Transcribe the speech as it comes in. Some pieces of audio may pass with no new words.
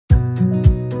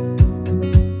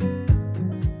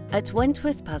At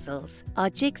Wentworth Puzzles, our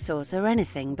jigsaws are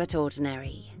anything but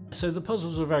ordinary. So the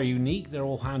puzzles are very unique, they're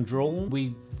all hand-drawn.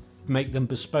 We make them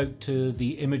bespoke to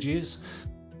the images.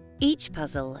 Each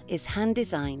puzzle is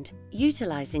hand-designed,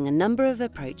 utilising a number of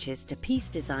approaches to piece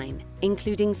design,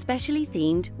 including specially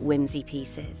themed Whimsy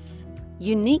pieces.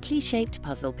 Uniquely shaped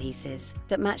puzzle pieces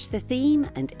that match the theme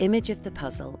and image of the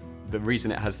puzzle. The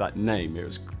reason it has that name, it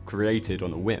was created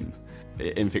on a whim.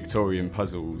 In Victorian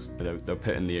puzzles, they'll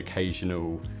put in the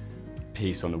occasional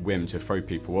piece on a whim to throw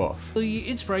people off. The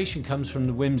inspiration comes from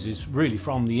the Whimsies, really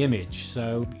from the image.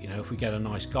 So, if we get a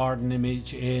nice garden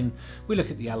image in, we look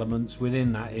at the elements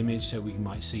within that image, so we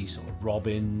might see sort of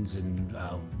robins and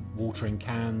watering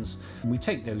cans. And we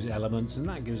take those elements and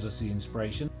that gives us the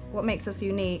inspiration. What makes us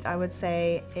unique, I would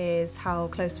say, is how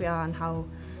close we are and how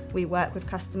we work with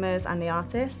customers and the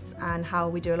artists, and how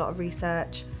we do a lot of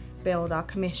research, build our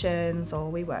commissions, or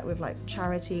we work with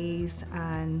charities,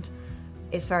 and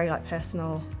it's very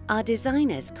personal. Our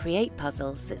designers create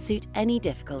puzzles that suit any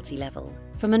difficulty level,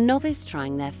 from a novice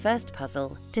trying their first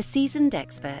puzzle to seasoned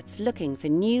experts looking for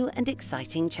new and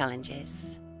exciting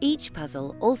challenges. Each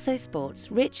puzzle also sports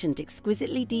rich and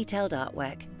exquisitely detailed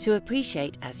artwork to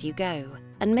appreciate as you go,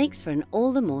 and makes for an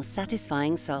all the more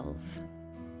satisfying solve.